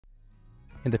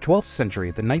In the 12th century,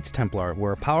 the Knights Templar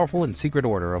were a powerful and secret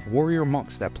order of warrior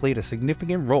monks that played a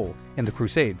significant role in the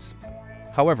Crusades.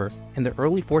 However, in the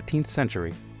early 14th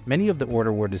century, many of the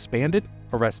order were disbanded,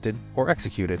 arrested, or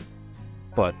executed.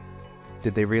 But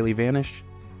did they really vanish?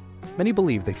 Many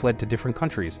believe they fled to different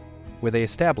countries, where they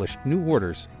established new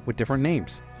orders with different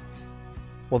names.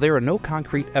 While there are no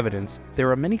concrete evidence, there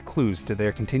are many clues to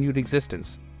their continued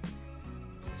existence.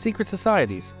 Secret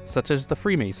societies, such as the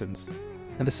Freemasons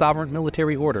and the Sovereign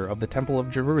Military Order of the Temple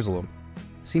of Jerusalem,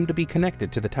 seem to be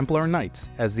connected to the Templar Knights,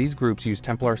 as these groups use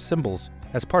Templar symbols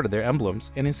as part of their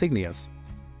emblems and insignias.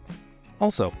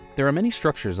 Also, there are many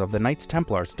structures of the Knights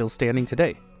Templar still standing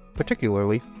today,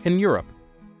 particularly in Europe.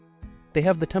 They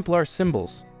have the Templar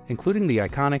symbols, including the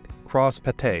iconic cross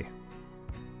patay.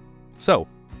 So,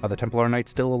 are the Templar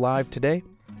Knights still alive today?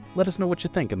 Let us know what you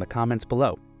think in the comments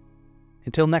below.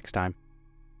 Until next time,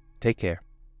 take care.